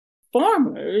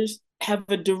farmers have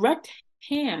a direct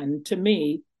hand to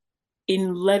me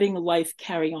in letting life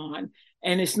carry on.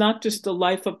 And it's not just the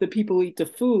life of the people who eat the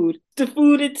food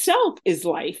itself is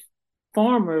life.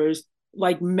 Farmers,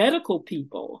 like medical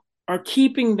people, are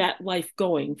keeping that life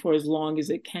going for as long as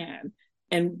it can.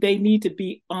 And they need to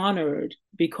be honored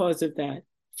because of that,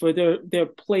 for their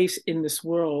place in this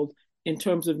world in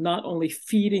terms of not only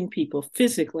feeding people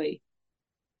physically,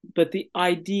 but the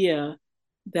idea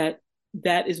that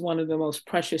that is one of the most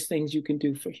precious things you can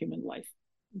do for human life.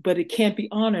 But it can't be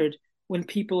honored when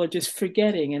people are just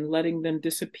forgetting and letting them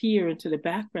disappear into the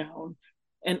background,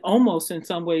 and almost in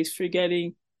some ways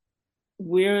forgetting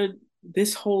where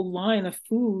this whole line of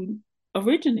food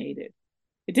originated.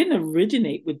 It didn't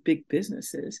originate with big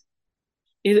businesses.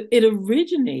 It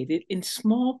originated in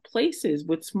small places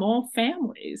with small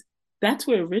families. That's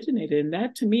where it originated. And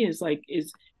that to me is like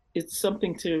is it's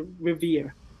something to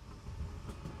revere.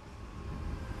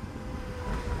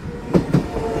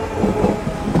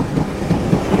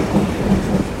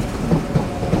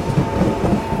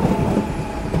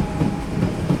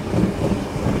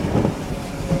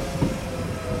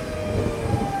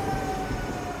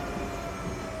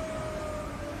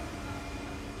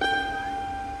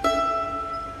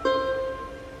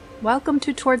 Welcome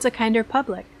to Towards a Kinder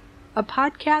Public, a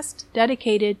podcast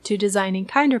dedicated to designing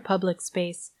kinder public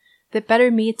space that better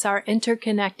meets our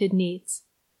interconnected needs.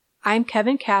 I'm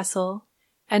Kevin Castle,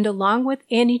 and along with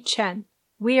Annie Chen,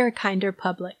 we are Kinder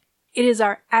Public. It is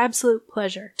our absolute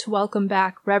pleasure to welcome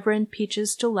back Reverend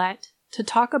Peaches Gillette to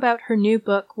talk about her new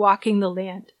book, Walking the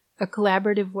Land, a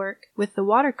collaborative work with the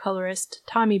watercolorist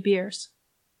Tommy Beers.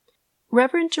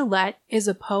 Reverend Gillette is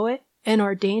a poet, an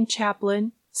ordained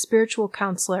chaplain, spiritual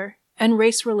counselor, and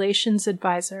race relations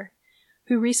advisor,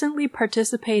 who recently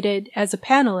participated as a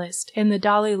panelist in the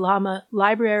Dalai Lama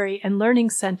Library and Learning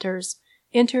Center's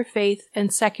Interfaith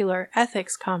and Secular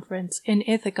Ethics Conference in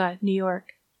Ithaca, New York.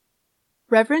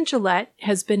 Reverend Gillette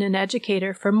has been an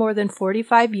educator for more than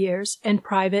 45 years in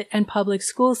private and public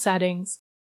school settings,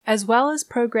 as well as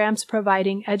programs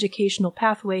providing educational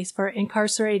pathways for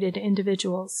incarcerated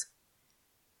individuals.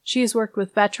 She has worked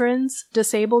with veterans,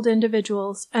 disabled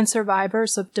individuals, and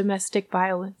survivors of domestic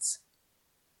violence.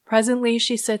 Presently,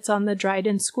 she sits on the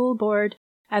Dryden School Board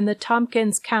and the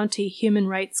Tompkins County Human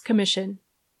Rights Commission.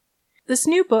 This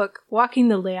new book, Walking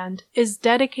the Land, is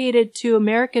dedicated to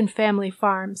American family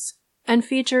farms and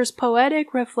features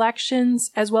poetic reflections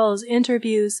as well as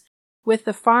interviews with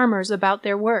the farmers about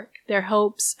their work, their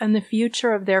hopes, and the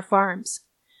future of their farms.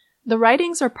 The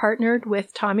writings are partnered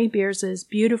with Tommy Beers'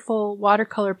 beautiful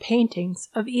watercolor paintings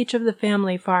of each of the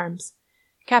family farms,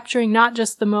 capturing not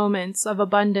just the moments of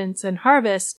abundance and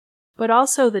harvest, but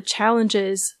also the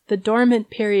challenges, the dormant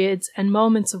periods and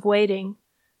moments of waiting,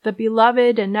 the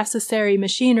beloved and necessary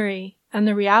machinery, and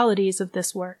the realities of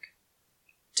this work.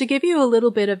 To give you a little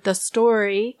bit of the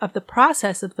story of the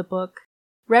process of the book,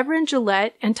 Reverend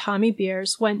Gillette and Tommy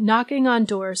Beers went knocking on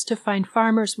doors to find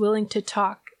farmers willing to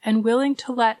talk and willing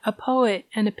to let a poet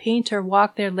and a painter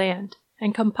walk their land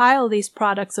and compile these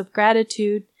products of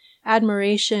gratitude,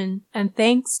 admiration, and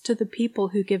thanks to the people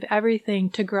who give everything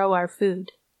to grow our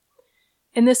food.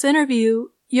 In this interview,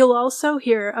 you'll also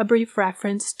hear a brief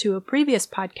reference to a previous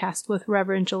podcast with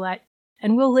Reverend Gillette,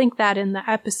 and we'll link that in the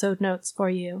episode notes for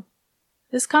you.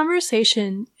 This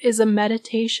conversation is a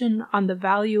meditation on the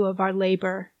value of our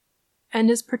labor, and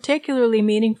is particularly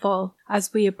meaningful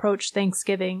as we approach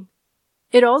Thanksgiving.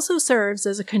 It also serves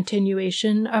as a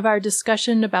continuation of our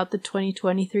discussion about the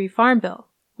 2023 Farm Bill,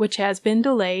 which has been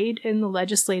delayed in the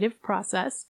legislative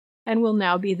process and will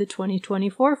now be the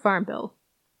 2024 Farm Bill.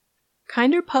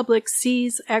 Kinder Public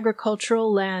sees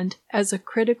agricultural land as a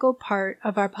critical part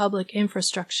of our public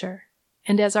infrastructure,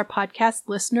 and as our podcast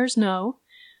listeners know,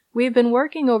 we have been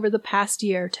working over the past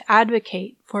year to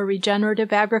advocate for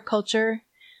regenerative agriculture,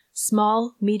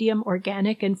 small, medium,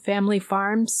 organic, and family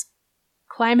farms,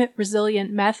 climate-resilient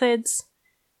methods,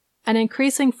 and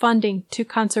increasing funding to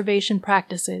conservation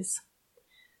practices.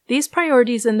 These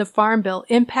priorities in the Farm Bill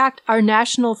impact our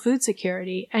national food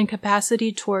security and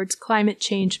capacity towards climate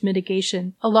change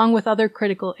mitigation, along with other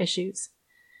critical issues.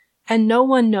 And no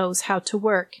one knows how to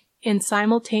work in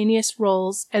simultaneous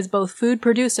roles as both food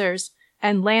producers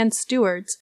and land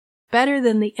stewards better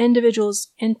than the individuals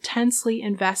intensely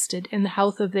invested in the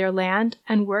health of their land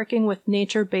and working with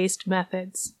nature-based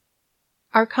methods.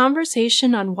 Our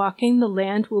conversation on walking the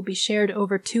land will be shared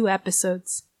over 2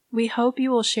 episodes. We hope you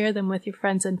will share them with your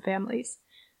friends and families.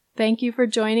 Thank you for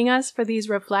joining us for these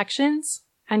reflections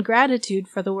and gratitude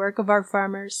for the work of our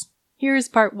farmers. Here is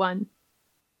part 1.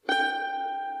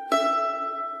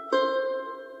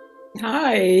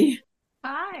 Hi.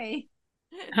 Hi.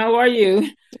 How are you?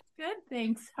 Good,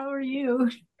 thanks. How are you?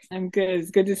 I'm good.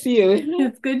 It's good to see you.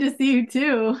 It's good to see you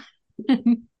too.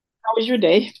 How was your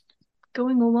day?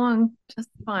 Going along just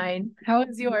fine. How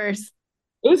is yours?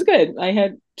 It was good. I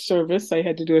had service. I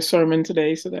had to do a sermon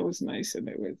today, so that was nice. And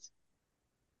it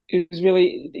was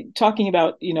really talking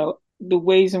about, the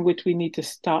ways in which we need to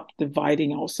stop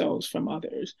dividing ourselves from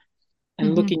others and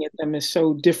Mm-hmm. looking at them as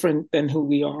so different than who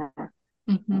we are.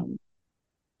 Mm-hmm. Um,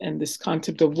 and this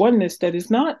concept of oneness that is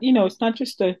not, it's not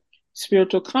just a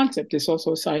spiritual concept, it's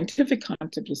also a scientific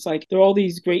concept. It's like there are all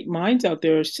these great minds out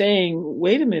there saying,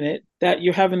 wait a minute, that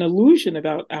you have an illusion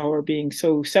about our being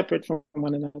so separate from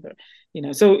one another.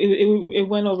 So it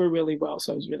went over really well.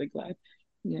 So I was really glad.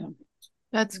 Yeah.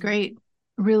 That's great.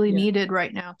 Really Yeah. needed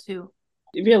right now too.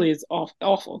 It really is awful,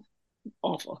 awful,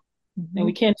 awful. And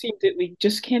Mm-hmm. we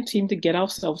just can't seem to get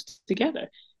ourselves together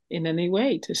in any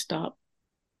way to stop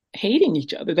hating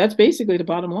each other. That's basically the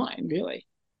bottom line, really.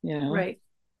 You know, Right.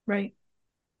 Right.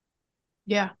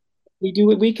 Yeah. we do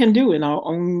what we can do in our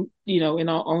own, in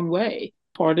our own way.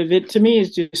 Part of it to me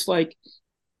is just like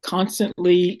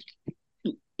constantly,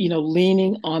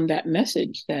 leaning on that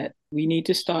message that we need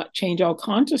to start change our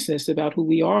consciousness about who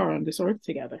we are on this earth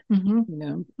together. Mm-hmm. You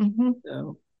know, Mm-hmm.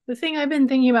 so The thing I've been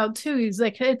thinking about too is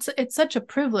like it's such a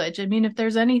privilege. I mean, if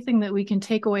there's anything that we can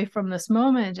take away from this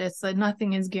moment, it's that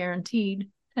nothing is guaranteed.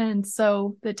 And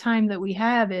so the time that we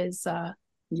have is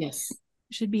yes,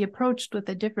 should be approached with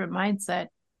a different mindset.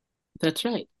 that's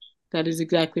right. That is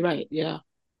exactly right. Yeah.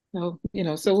 So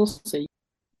so we'll see.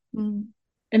 Mm.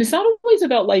 And it's not always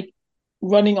about like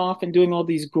running off and doing all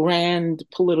these grand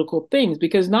political things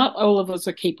because not all of us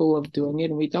are capable of doing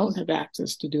it and we don't have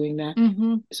access to doing that.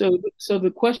 Mm-hmm. So the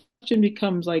question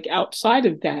becomes like outside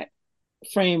of that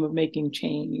frame of making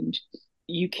change,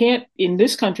 you can't in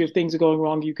this country if things are going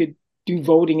wrong, you could do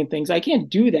voting and things. I can't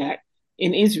do that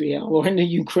in Israel or in the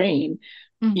Ukraine.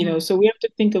 Mm-hmm. So we have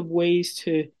to think of ways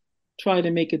to try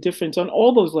to make a difference on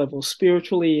all those levels,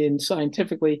 spiritually and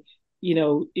scientifically,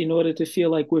 in order to feel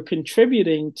like we're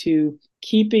contributing to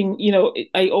keeping,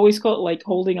 I always call it like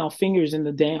holding our fingers in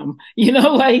the dam,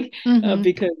 like, Mm-hmm.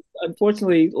 because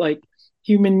unfortunately, like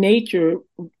human nature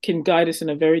can guide us in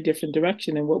a very different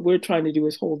direction. And what we're trying to do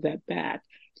is hold that back.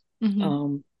 Mm-hmm.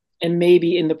 Um, and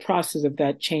maybe in the process of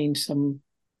that, change some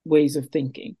ways of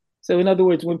thinking. So in other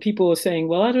words, when people are saying,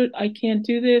 "Well, I can't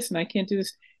do this and I can't do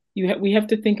this," we have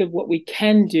to think of what we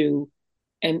can do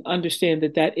and understand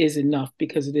that that is enough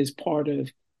because it is part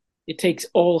of. It takes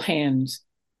all hands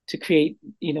to create,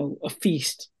 a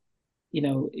feast.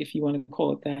 If you want to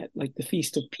call it that, like the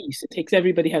feast of peace. It takes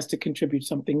everybody has to contribute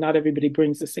something. Not everybody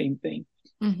brings the same thing.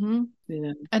 Mm-hmm. You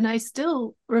know. And I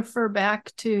still refer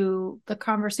back to the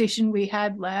conversation we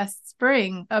had last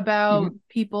spring about Mm-hmm.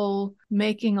 people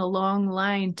making a long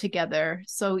line together.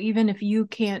 So even if you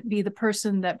can't be the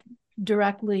person that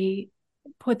directly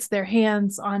puts their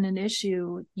hands on an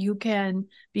issue, you can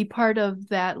be part of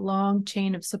that long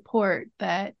chain of support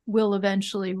that will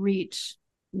eventually reach.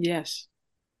 Yes.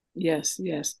 Yes,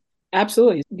 yes,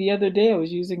 absolutely. The other day, I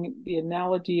was using the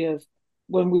analogy of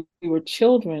when we were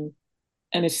children,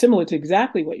 and it's similar to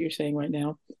exactly what you're saying right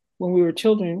now. When we were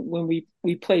children, when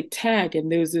we played tag,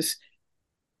 and there was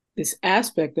this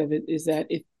aspect of it is that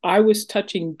if I was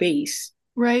touching base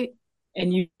Right,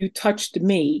 and you touched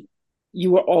me,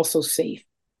 you were also safe.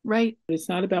 right, It's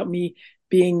not about me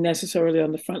being necessarily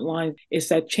on the front line. It's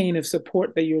that chain of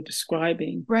support that you're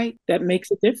describing right. that makes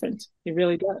a difference. It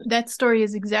really does. That story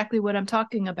is exactly what I'm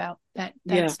talking about. That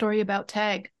Yeah. story about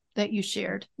tag that you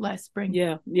shared last spring.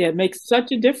 Yeah, yeah, it makes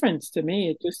such a difference to me.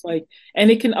 It just like, and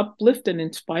it can uplift and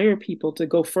inspire people to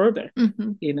go further,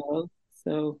 Mm-hmm. you know?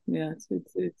 So yeah,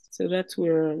 so that's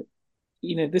where,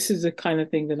 this is the kind of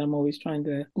thing that I'm always trying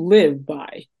to live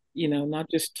by, not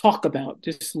just talk about,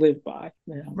 just live by,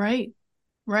 Right,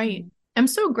 right. I'm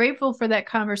so grateful for that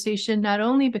conversation, not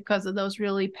only because of those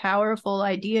really powerful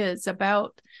ideas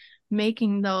about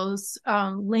making those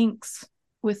links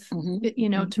with, Mm-hmm, to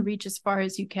mm-hmm. reach as far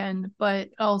as you can, but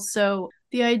also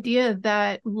the idea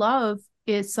that love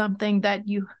is something that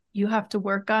you have to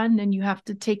work on and you have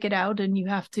to take it out and you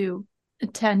have to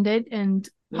attend it and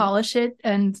Yeah, polish it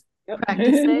and yep.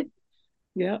 practice it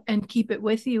Yeah, and keep it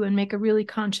with you and make a really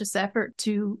conscious effort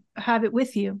to have it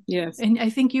with you. yes, And I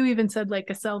think you even said like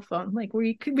a cell phone, like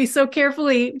we could be so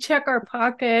carefully check our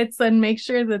pockets and make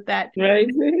sure right.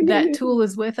 that tool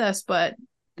is with us. But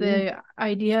Yeah, the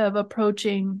idea of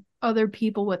approaching other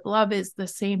people with love is the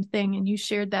same thing. And you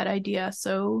shared that idea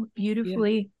so yeah,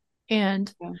 beautifully.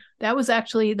 And Yeah. that was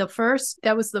actually the first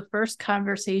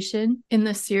conversation in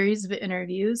the series of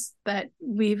interviews that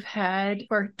we've had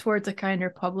for Towards a Kinder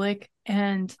Public.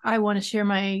 And I want to share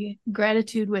my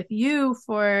gratitude with you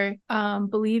for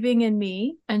believing in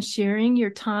me and sharing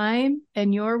your time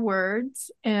and your words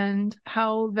and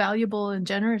how valuable and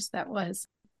generous that was.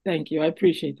 Thank you. I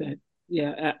appreciate that.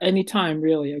 Yeah, anytime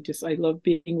really. I love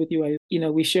being with you.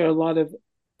 We share a lot of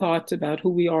thoughts about who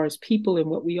we are as people and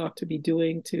what we ought to be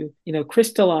doing to,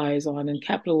 crystallize on and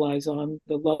capitalize on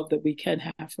the love that we can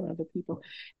have for other people.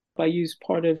 I use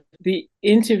part of the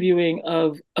interviewing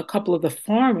of a couple of the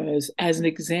farmers as an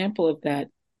example of that,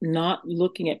 not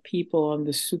looking at people on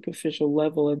the superficial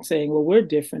level and saying, well, we're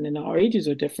different and our ages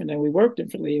are different and we work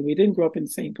differently and we didn't grow up in the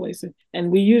same place.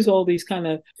 And we use all these kind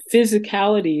of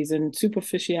physicalities and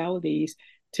superficialities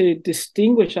to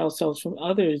distinguish ourselves from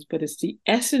others, but it's the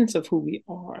essence of who we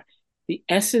are, the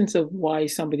essence of why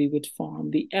somebody would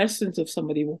farm, the essence of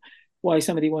why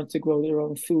somebody wants to grow their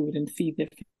own food and feed their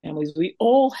families. We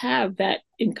all have that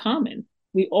in common.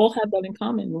 We all have that in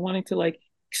common, wanting to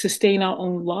sustain our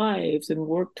own lives and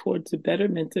work towards the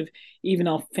betterment of even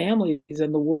our families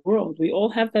and the world. We all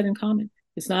have that in common.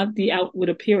 It's not the outward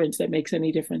appearance that makes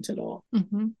any difference at all.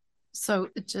 Mm-hmm. So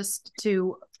just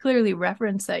to clearly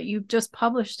reference that, you've just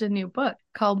published a new book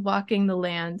called Walking the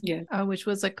Land, yeah. Which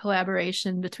was a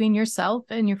collaboration between yourself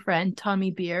and your friend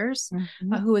Tommy Beers,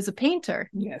 who is a painter.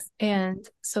 Yes. And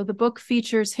so the book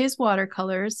features his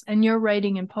watercolors and your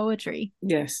writing and poetry.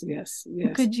 Yes.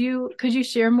 Could you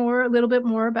share a little bit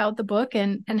more about the book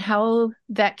and how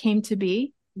that came to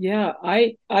be? Yeah,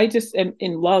 I just am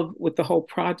in love with the whole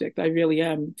project. I really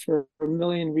am, for a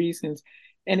million reasons.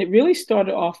 And it really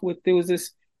started off with, there was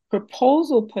this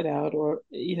proposal put out, or,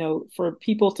 for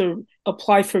people to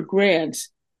apply for grants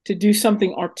to do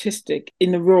something artistic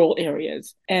in the rural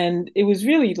areas. And it was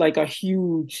really like a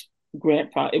huge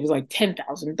grant project. It was like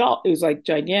 $10,000. It was like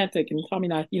gigantic. And Tommy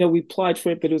and I, we applied for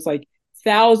it, but it was like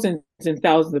thousands and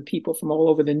thousands of people from all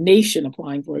over the nation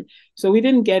applying for it. So we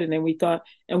didn't get it. And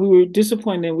we were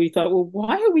disappointed. And we thought, well,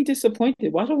 why are we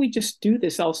disappointed? Why don't we just do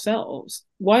this ourselves?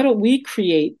 Why don't we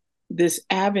create this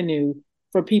avenue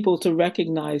for people to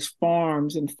recognize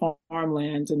farms and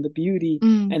farmlands and the beauty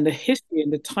and the history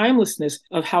and the timelessness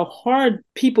of how hard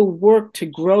people work to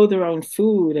grow their own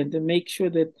food and to make sure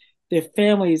that their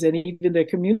families and even their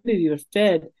community are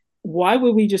fed. Why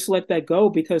would we just let that go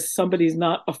because somebody's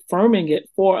not affirming it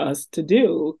for us to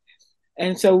do?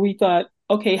 And so we thought,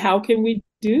 okay, how can we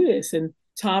do this? And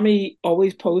Tommy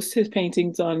always posts his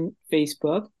paintings on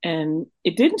Facebook, and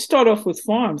it didn't start off with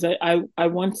farms. I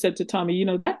once said to Tommy,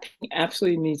 that painting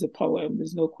absolutely needs a poem.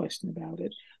 There's no question about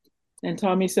it. And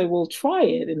Tommy said, well, try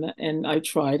it. And I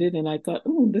tried it, and I thought,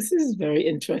 this is very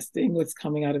interesting what's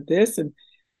coming out of this. And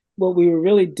what we were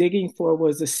really digging for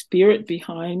was the spirit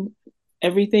behind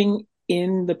everything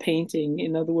in the painting.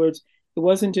 In other words, it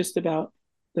wasn't just about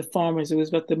the farmers, it was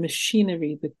about the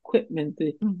machinery, the equipment,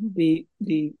 the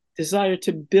desire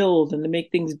to build and to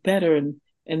make things better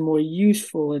and more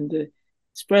useful and to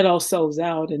spread ourselves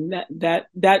out. And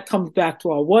that comes back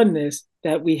to our oneness,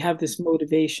 that we have this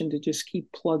motivation to just keep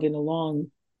plugging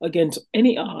along against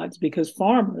any odds, because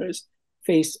farmers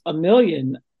face a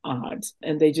million odds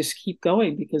and they just keep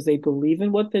going because they believe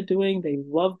in what they're doing. They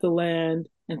love the land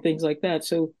and things like that.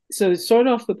 So it started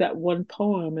off with that one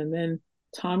poem. And then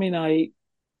Tommy and I,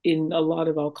 in a lot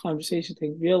of our conversations, they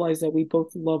realized that we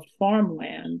both loved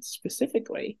farmland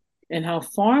specifically, and how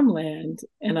farmland,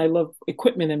 and I love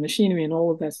equipment and machinery and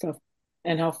all of that stuff,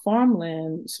 and how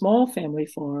farmland, small family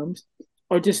farms,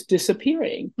 are just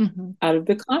disappearing out of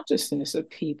the consciousness of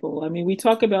people. I mean, we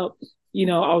talk about,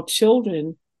 our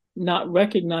children not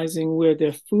recognizing where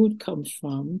their food comes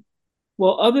from.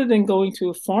 Well, other than going to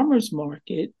a farmer's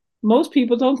market, most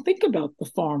people don't think about the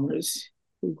farmers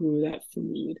who grew that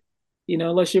food,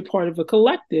 unless you're part of a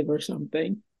collective or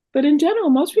something. But in general,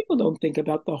 most people don't think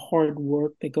about the hard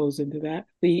work that goes into that,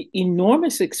 the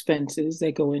enormous expenses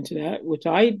that go into that, which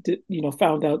I did,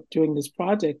 found out during this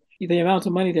project, the amount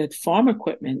of money that farm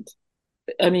equipment,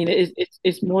 I mean,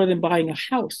 it's more than buying a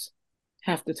house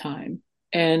half the time.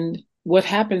 And what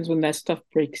happens when that stuff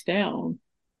breaks down?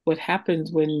 What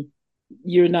happens when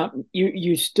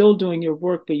you're still doing your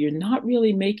work, but you're not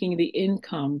really making the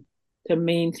income to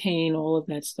maintain all of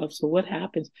that stuff? So what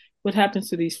happens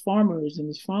to these farmers and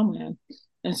this farmland?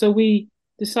 And so we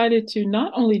decided to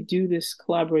not only do this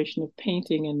collaboration of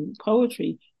painting and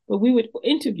poetry, but we would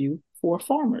interview 4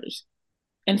 farmers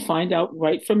and find out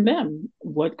right from them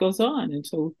what goes on. And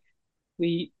so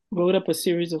we wrote up a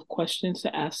series of questions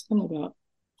to ask them about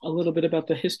a little bit about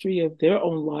the history of their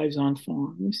own lives on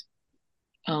farms,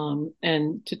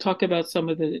 and to talk about some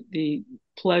of the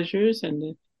pleasures and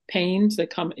the pains that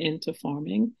come into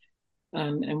farming,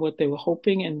 and what they were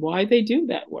hoping and why they do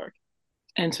that work.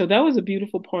 And so that was a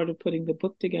beautiful part of putting the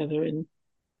book together.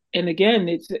 And again,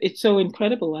 it's so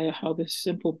incredible how this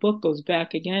simple book goes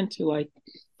back again to like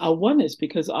our oneness,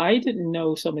 because I didn't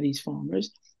know some of these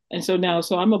farmers. And so now,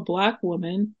 so I'm a Black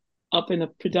woman up in a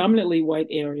predominantly white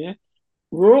area.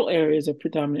 Rural areas are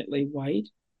predominantly white.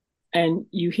 And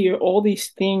you hear all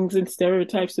these things and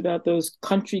stereotypes about those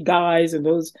country guys and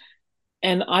those.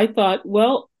 And I thought,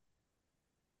 well,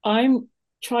 I'm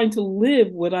trying to live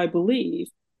what I believe,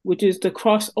 which is to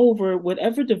cross over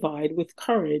whatever divide with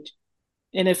courage.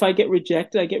 And if I get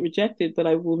rejected, I get rejected, but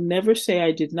I will never say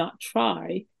I did not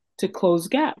try to close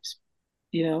gaps,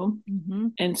 you know? Mm-hmm.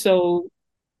 And so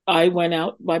I went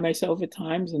out by myself at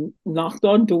times and knocked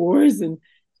on doors and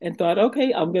thought,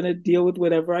 okay, I'm going to deal with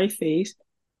whatever I face.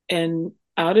 And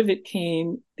out of it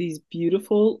came these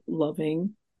beautiful,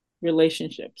 loving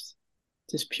relationships,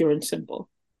 just pure and simple.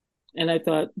 And I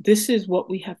thought, this is what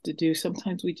we have to do.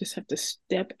 Sometimes we just have to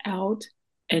step out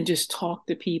and just talk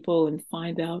to people and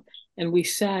find out. And we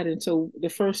sat. And so the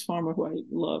first farmer who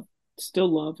I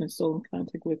still love, and still in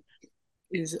contact with,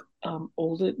 is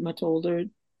older, much older,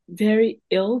 very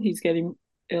ill. He's getting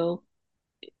ill,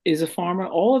 is a farmer.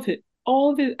 Absolutely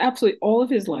all of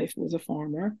his life was a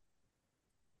farmer,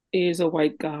 is a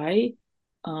white guy,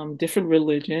 different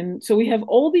religion. So we have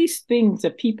all these things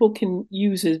that people can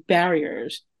use as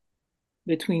barriers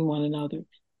between one another.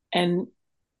 And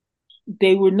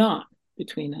they were not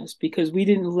between us because we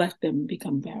didn't let them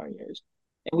become barriers.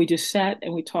 And we just sat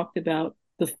and we talked about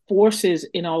the forces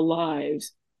in our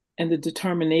lives and the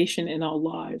determination in our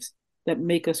lives that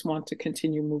make us want to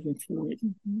continue moving forward,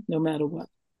 mm-hmm. no matter what.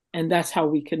 And that's how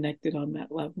we connected on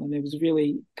that level. And it was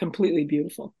really completely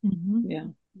beautiful. Mm-hmm. Yeah.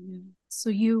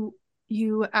 So you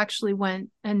actually went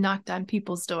and knocked on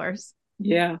people's doors.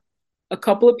 Yeah. A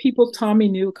couple of people Tommy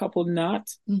knew, a couple not.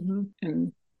 Mm-hmm.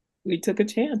 And we took a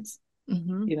chance.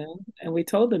 Mm-hmm. And we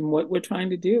told them what we're trying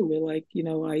to do. We're like,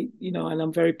 and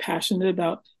I'm very passionate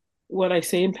about what I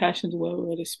say and passionate about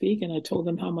what I speak. And I told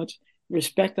them how much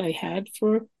respect I had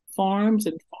for farms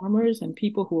and farmers and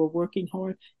people who are working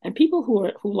hard and people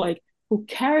who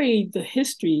carry the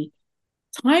history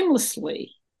timelessly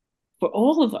for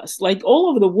all of us. Like all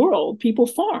over the world, people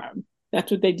farm.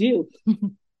 That's what they do.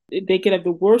 They could have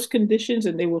the worst conditions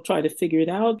and they will try to figure it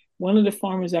out. One of the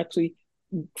farmers actually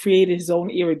created his own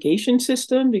irrigation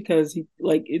system because it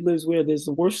lives where there's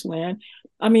the worst land.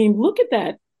 I mean, look at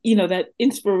that, that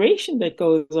inspiration that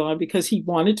goes on because he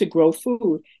wanted to grow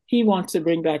food. He wants to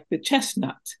bring back the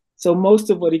chestnut. So most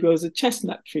of what he grows are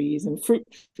chestnut trees and fruit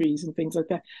trees and things like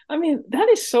that. I mean, that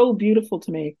is so beautiful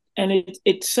to me. And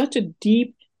it's such a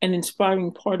deep and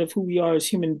inspiring part of who we are as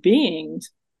human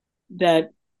beings that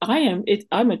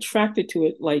I'm attracted to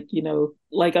it like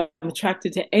I'm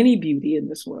attracted to any beauty in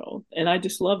this world. And I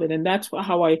just love it. And that's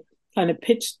how I kind of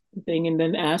pitched the thing and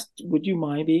then asked, would you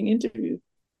mind being interviewed?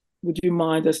 Would you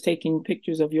mind us taking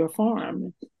pictures of your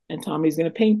farm? And Tommy's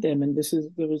going to paint them. And this is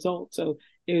the result. So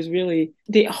it was really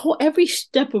every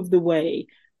step of the way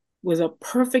was a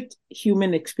perfect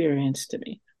human experience to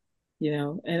me,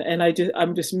 and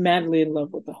I'm just madly in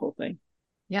love with the whole thing.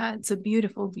 Yeah, it's a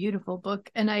beautiful, beautiful book.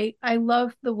 And I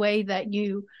love the way that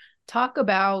you talk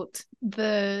about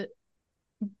the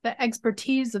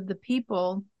expertise of the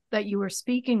people that you were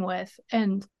speaking with.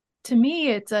 And to me,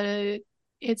 it's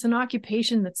an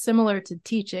occupation that's similar to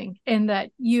teaching in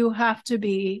that you have to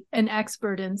be an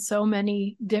expert in so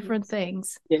many different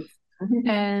things. Yes.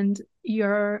 And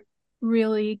you're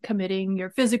really committing your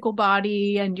physical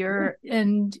body and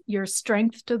your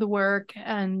strength to the work,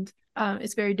 and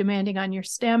it's very demanding on your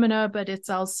stamina, but it's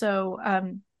also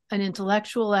an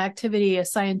intellectual activity, a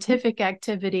scientific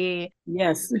activity.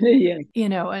 Yes. Yes.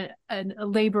 A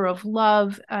labor of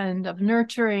love and of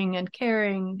nurturing and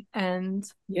caring. And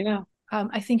yeah,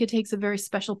 I think it takes a very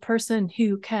special person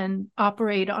who can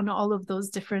operate on all of those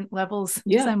different levels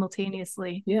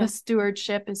simultaneously. Yeah. The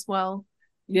stewardship as well.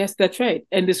 Yes, that's right.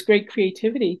 And this great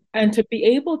creativity, and to be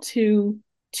able to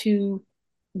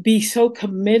be so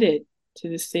committed to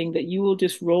this thing that you will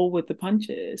just roll with the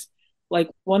punches. Like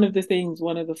one of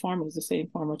the farmers, the same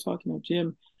farmer talking about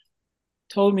Jim,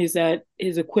 told me is that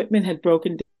his equipment had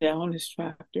broken down, his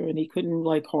tractor, and he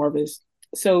couldn't harvest.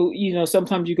 So,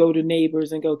 sometimes you go to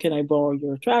neighbors and go, can I borrow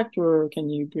your tractor or can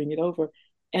you bring it over?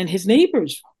 And his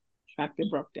neighbor's tractor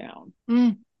broke down.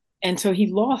 Mm. And so he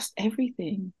lost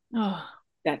everything. Oh.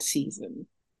 That season.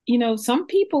 Some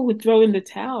people would throw in the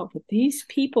towel, but these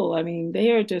people, I mean,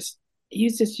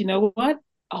 he's just, you know what?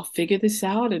 I'll figure this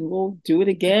out and we'll do it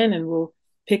again and we'll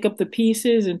pick up the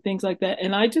pieces and things like that.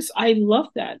 And I love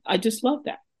that. I just love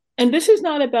that. And this is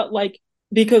not about like,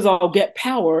 because I'll get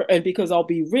power and because I'll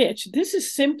be rich. This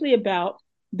is simply about,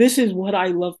 this is what I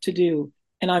love to do.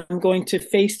 And I'm going to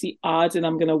face the odds and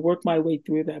I'm going to work my way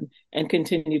through them and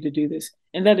continue to do this.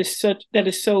 And that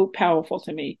is so powerful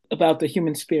to me about the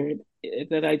human spirit,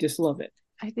 that I just love it.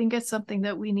 I think it's something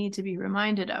that we need to be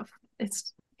reminded of.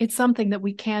 It's something that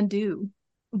we can do.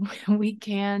 We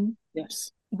can,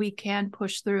 yes, we can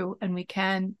push through, and we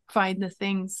can find the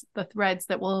threads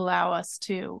that will allow us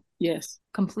to yes,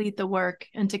 complete the work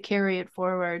and to carry it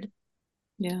forward.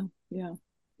 yeah, yeah.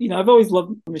 I've always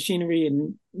loved machinery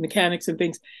and mechanics and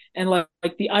things. And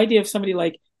like the idea of somebody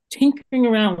like tinkering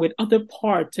around with other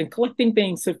parts and collecting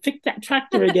things to fix that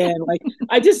tractor again. Like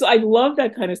I love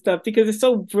that kind of stuff because it's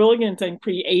so brilliant and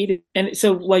creative. And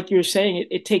so like you're saying,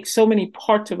 it takes so many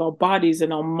parts of our bodies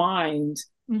and our minds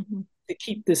mm-hmm. to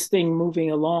keep this thing moving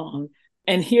along.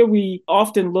 And here we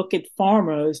often look at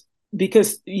farmers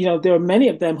because, there are many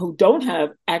of them who don't have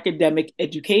academic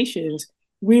educations.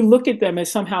 We look at them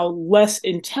as somehow less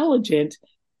intelligent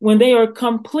when they are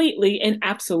completely and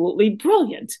absolutely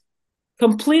brilliant.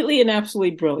 Completely and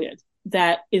absolutely brilliant.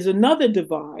 That is another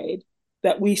divide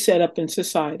that we set up in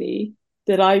society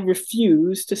that I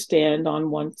refuse to stand on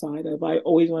one side of. I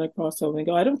always want to cross over and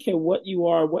go, I don't care what you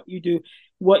are, what you do,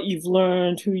 what you've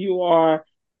learned, who you are.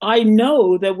 I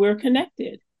know that we're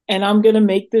connected. And I'm going to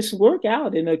make this work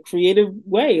out in a creative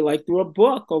way, like through a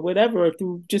book or whatever, or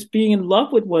through just being in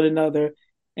love with one another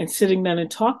and sitting down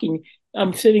and talking.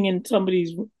 I'm sitting in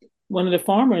one of the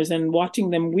farmers and watching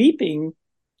them weeping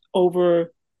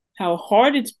over how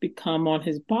hard it's become on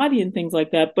his body and things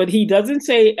like that. But he doesn't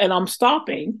say, and I'm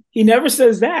stopping. He never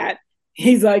says that.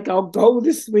 He's like, I'll go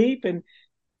to sleep and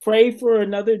pray for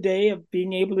another day of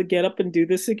being able to get up and do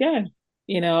this again.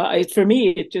 For me,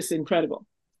 it's just incredible.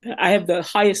 I have the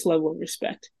highest level of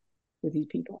respect for these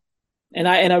people. And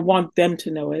I want them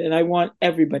to know it. And I want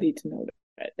everybody to know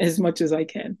that as much as I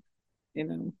can,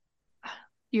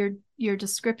 Your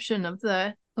description of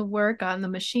the work on the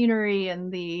machinery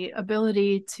and the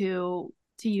ability to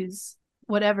use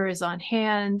whatever is on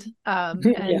hand, and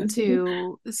yes.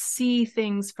 to see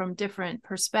things from different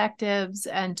perspectives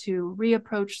and to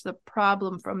reapproach the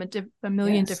problem from a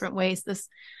million different ways. This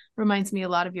reminds me a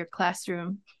lot of your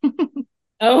classroom.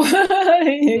 Oh,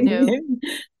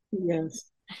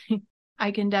 yes.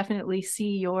 I can definitely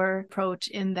see your approach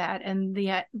in that, and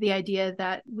the idea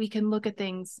that we can look at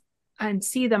things and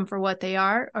see them for what they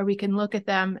are, or we can look at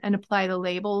them and apply the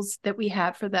labels that we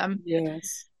have for them.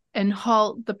 Yes. And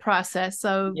halt the process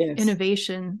of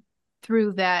innovation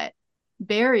through that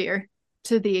barrier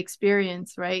to the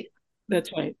experience, right?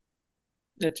 That's right.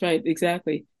 That's right.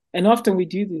 Exactly. And often we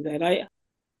do that. I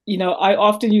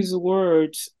often use the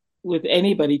words with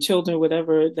anybody, children,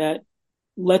 whatever, that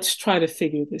let's try to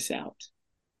figure this out.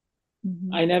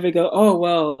 Mm-hmm. I never go, oh,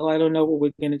 well, I don't know what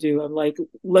we're going to do. I'm like,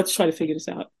 let's try to figure this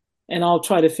out. And I'll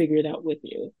try to figure it out with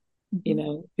you,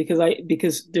 mm-hmm.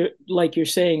 Because they're, like you're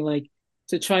saying, like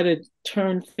to try to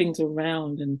turn things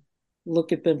around and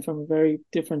look at them from a very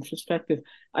different perspective.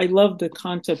 I love the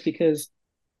concept because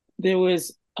there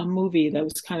was a movie that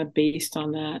was kind of based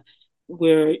on that,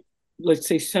 where, let's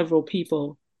say, several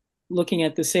people looking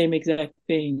at the same exact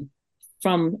thing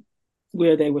from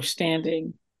where they were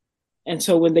standing. And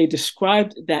so when they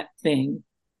described that thing,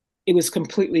 it was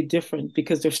completely different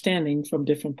because they're standing from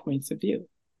different points of view.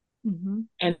 Mm-hmm.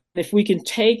 And if we can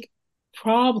take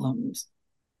problems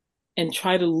and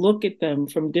try to look at them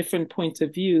from different points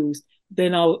of views,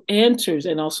 then our answers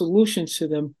and our solutions to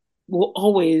them will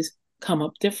always come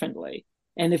up differently.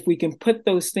 And if we can put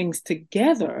those things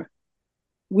together,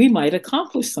 we might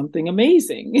accomplish something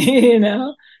amazing,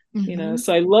 Mm-hmm.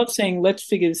 So I love saying, let's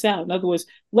figure this out. In other words,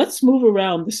 let's move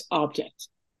around this object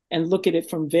and look at it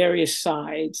from various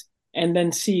sides and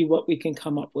then see what we can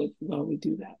come up with while we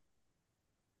do that.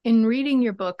 In reading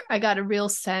your book, I got a real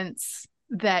sense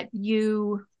that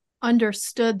you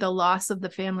understood the loss of the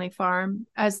family farm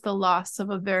as the loss of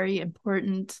a very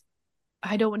important,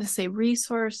 I don't want to say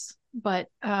resource, but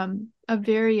a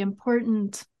very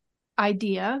important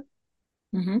idea,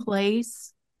 mm-hmm.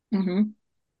 place, mm-hmm.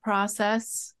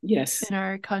 process, yes. in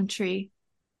our country.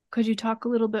 Could you talk a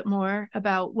little bit more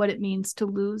about what it means to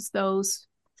lose those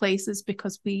places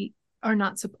because we are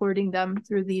not supporting them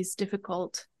through these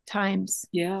difficult times?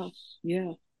 Yeah.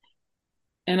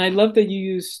 And I love that you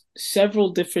use several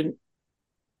different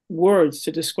words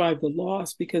to describe the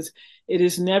loss, because it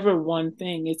is never one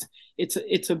thing.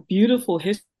 It's a beautiful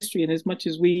history, and as much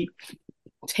as we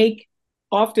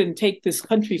often take this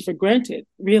country for granted,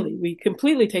 really, we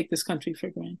completely take this country for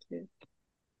granted.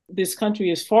 this country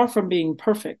is far from being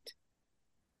perfect,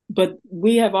 but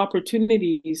we have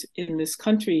opportunities in this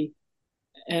country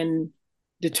and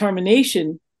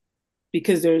determination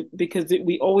because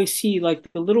we always see like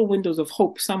the little windows of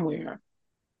hope somewhere,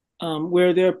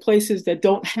 where there are places that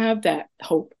don't have that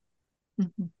hope.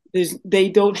 Mm-hmm. They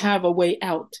don't have a way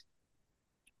out.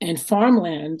 And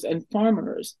farmlands and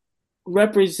farmers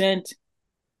represent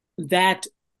that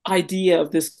idea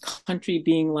of this country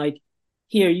being like,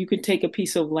 here, you can take a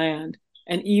piece of land,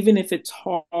 and even if it's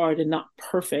hard and not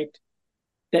perfect,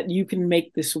 that you can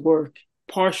make this work,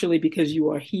 partially because you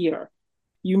are here.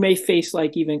 You may face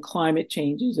like even climate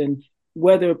changes and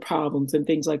weather problems and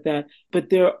things like that, but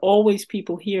there are always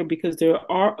people here because there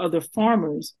are other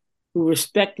farmers who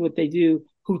respect what they do,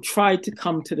 who try to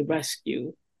come to the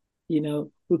rescue,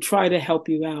 who try to help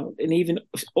you out, and even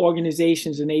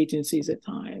organizations and agencies at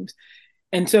times.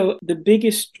 And so the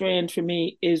biggest strand for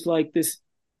me is like this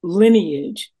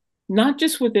lineage, not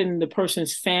just within the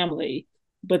person's family,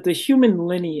 but the human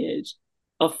lineage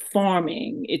of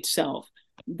farming itself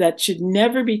that should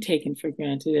never be taken for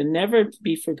granted and never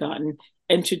be forgotten,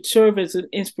 and should serve as an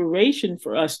inspiration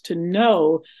for us to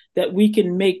know that we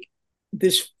can make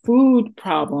this food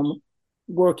problem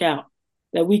work out,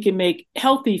 that we can make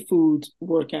healthy foods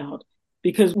work out,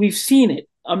 because we've seen it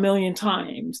a million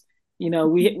times. We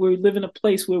live in a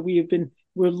place where we're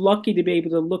lucky to be able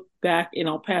to look back in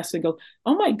our past and go,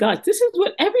 oh my God, this is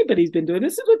what everybody's been doing.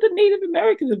 This is what the Native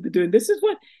Americans have been doing. This is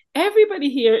what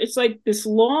everybody here, it's like this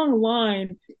long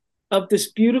line of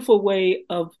this beautiful way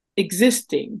of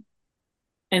existing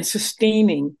and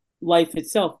sustaining life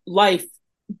itself, life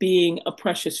being a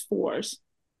precious force.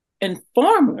 And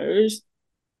farmers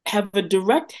have a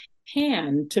direct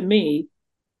hand, to me,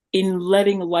 in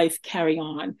letting life carry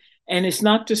on. And it's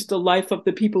not just the life of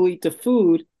the people who eat the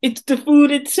food, it's the food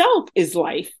itself is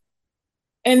life.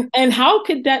 And how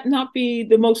could that not be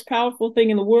the most powerful thing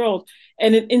in the world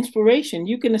and an inspiration?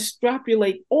 You can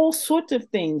extrapolate all sorts of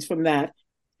things from that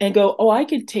and go, oh, I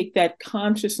can take that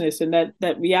consciousness and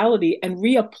that reality and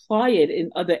reapply it in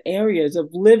other areas of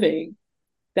living,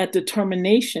 that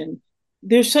determination.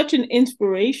 There's such an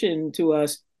inspiration to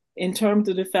us in terms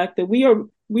of the fact that we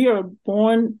are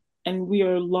born and we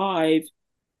are alive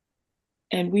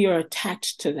and we are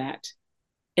attached to that.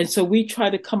 And so we try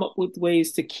to come up with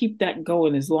ways to keep that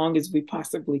going as long as we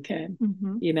possibly can,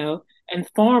 and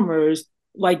farmers,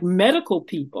 like medical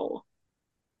people,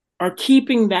 are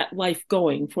keeping that life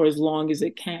going for as long as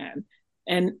it can.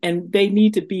 And they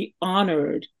need to be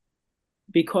honored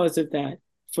because of that,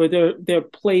 for their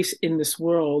place in this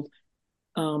world,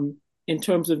 in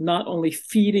terms of not only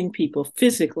feeding people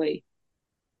physically,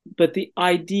 but the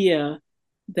idea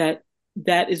that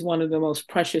is one of the most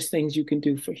precious things you can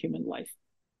do for human life.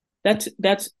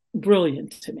 That's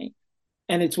brilliant to me.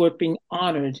 And it's worth being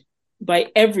honored by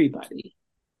everybody.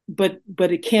 But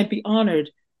it can't be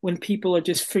honored when people are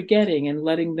just forgetting and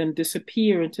letting them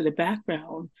disappear into the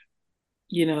background,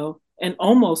 and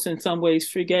almost in some ways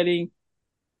forgetting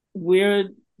where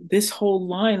this whole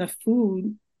line of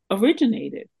food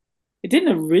originated. It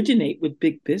didn't originate with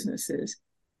big businesses.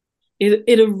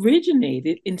 It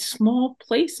originated in small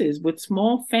places with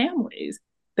small families.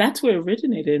 That's where it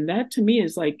originated. And that to me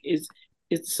is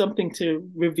something to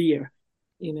revere,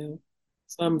 So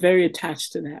I'm very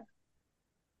attached to that.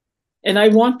 And I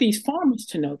want these farmers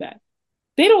to know that.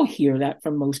 They don't hear that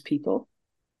from most people,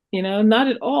 not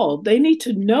at all. They need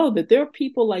to know that there are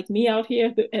people like me out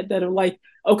here that are like,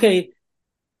 okay,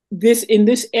 in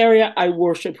this area, I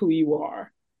worship who you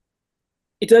are.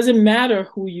 It doesn't matter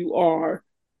who you are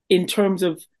in terms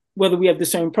of whether we have the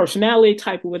same personality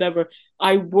type or whatever.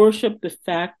 I worship the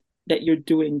fact that you're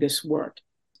doing this work.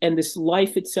 And this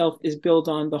life itself is built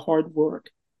on the hard work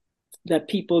that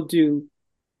people do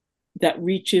that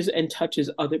reaches and touches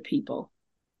other people.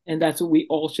 And that's what we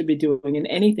all should be doing in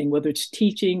anything, whether it's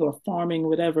teaching or farming,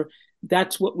 whatever.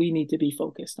 That's what we need to be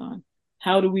focused on.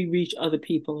 How do we reach other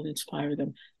people and inspire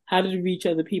them? How do we reach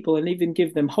other people and even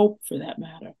give them hope, for that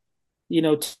matter?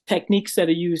 Techniques that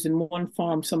are used in one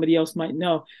farm, somebody else might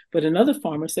know, but another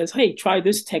farmer says, hey, try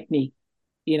this technique.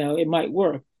 It might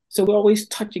work. So we're always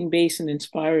touching base and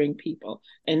inspiring people.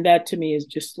 And that to me is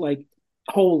just like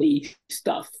holy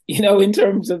stuff, in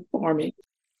terms of farming.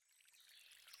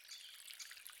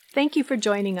 Thank you for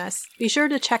joining us. Be sure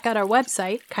to check out our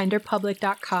website,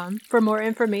 kinderpublic.com, for more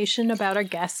information about our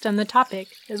guest and the topic,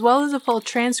 as well as a full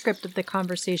transcript of the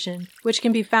conversation, which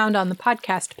can be found on the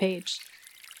podcast page.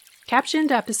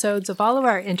 Captioned episodes of all of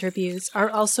our interviews are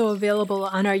also available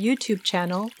on our YouTube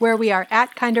channel, where we are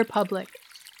at kinderpublic.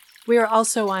 We are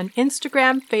also on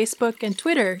Instagram, Facebook, and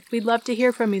Twitter. We'd love to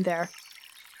hear from you there.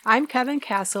 I'm Kevin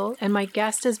Castle, and my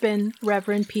guest has been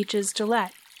Reverend Peaches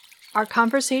Gillette. Our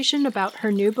conversation about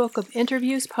her new book of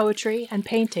interviews, poetry, and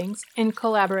paintings, in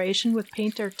collaboration with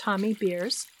painter Tommy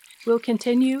Beers, will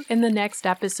continue in the next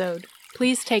episode.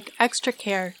 Please take extra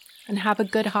care and have a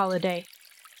good holiday.